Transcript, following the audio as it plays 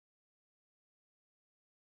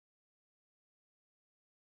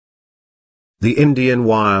The Indian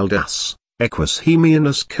wild ass, Equus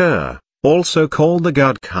hemionus Khur, also called the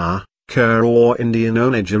Ghudkhur, Khur or Indian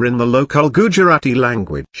onager in the local Gujarati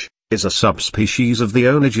language, is a subspecies of the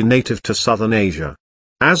onager native to southern Asia.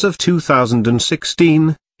 As of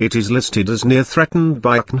 2016, it is listed as near threatened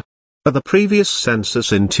by IUCN. The previous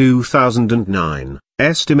census in 2009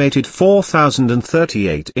 estimated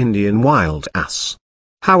 4,038 Indian wild ass.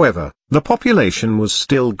 However, the population was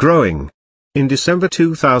still growing. In December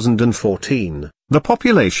 2014, the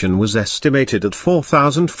population was estimated at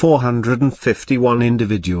 4,451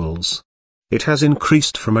 individuals. It has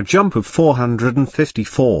increased from a jump of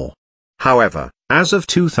 454. However, as of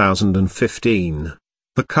 2015,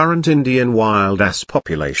 the current Indian wild ass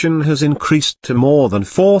population has increased to more than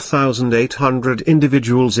 4,800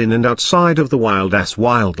 individuals in and outside of the Wild Ass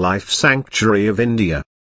Wildlife Sanctuary of India.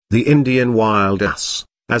 The Indian wild ass,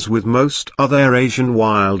 as with most other Asian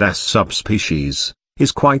wild ass subspecies,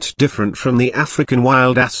 is quite different from the African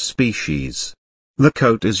wild ass species. The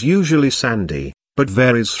coat is usually sandy, but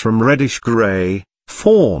varies from reddish-gray,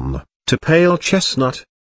 fawn, to pale chestnut.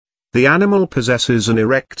 The animal possesses an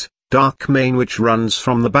erect, dark mane which runs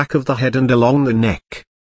from the back of the head and along the neck.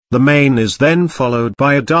 The mane is then followed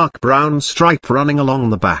by a dark brown stripe running along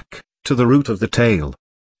the back, to the root of the tail.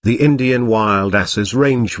 The Indian wild asses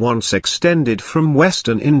range once extended from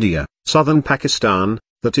western India, southern Pakistan,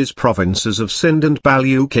 that is provinces of Sindh and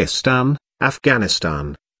Baluchistan,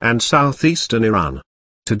 Afghanistan, and southeastern Iran.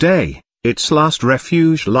 Today, its last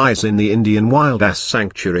refuge lies in the Indian Wild Ass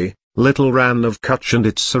Sanctuary, Little Rann of Kutch and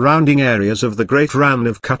its surrounding areas of the Great Rann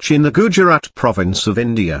of Kutch in the Gujarat province of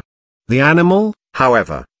India. The animal,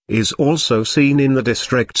 however, is also seen in the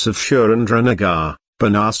districts of Surendranagar,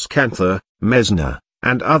 Banaskantha, Mesna,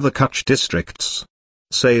 and other Kutch districts.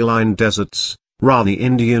 Saline deserts. The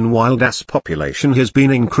Indian wild ass population has been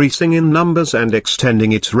increasing in numbers and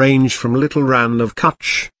extending its range from Little Rann of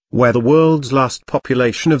Kutch, where the world's last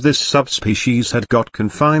population of this subspecies had got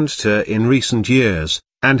confined to in recent years,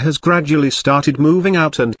 and has gradually started moving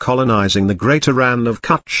out and colonizing the Greater Rann of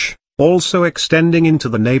Kutch, also extending into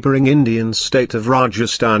the neighboring Indian state of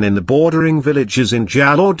Rajasthan in the bordering villages in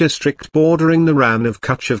Jalore district bordering the Rann of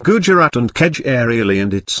Kutch of Gujarat and Kedge areally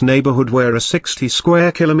and its neighborhood where a 60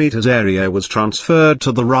 square kilometers area was transferred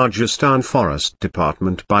to the Rajasthan Forest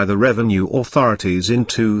Department by the revenue authorities in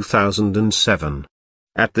 2007.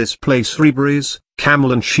 At this place Reberries,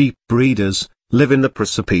 camel and sheep breeders, live in the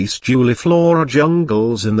precipice juliflora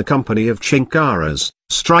jungles in the company of chinkaras,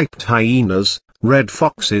 striped hyenas, red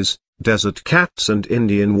foxes, desert cats and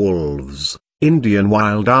Indian wolves. Indian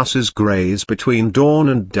wild asses graze between dawn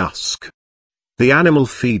and dusk. The animal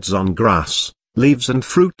feeds on grass, leaves and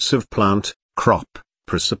fruits of plant, crop,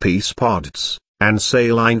 precipice pods, and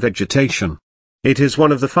saline vegetation. It is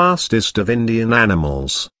one of the fastest of Indian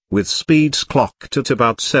animals, with speeds clocked at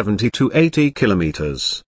about 70 to 80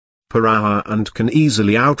 kilometers per hour and can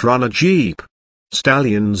easily outrun a jeep.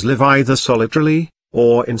 Stallions live either solitarily,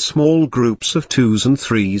 or in small groups of 2s and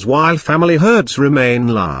 3s while family herds remain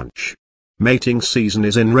large. Mating season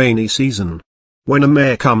is in rainy season. When a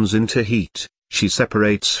mare comes into heat, she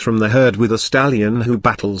separates from the herd with a stallion who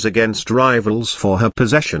battles against rivals for her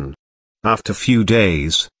possession. After few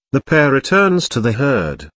days, the pair returns to the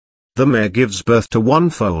herd. The mare gives birth to one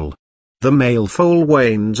foal. The male foal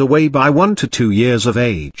wanes away by 1 to 2 years of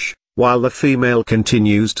age, while the female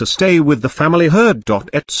continues to stay with the family herd.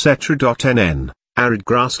 Etc. Arid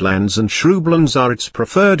grasslands and shrublands are its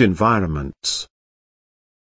preferred environments.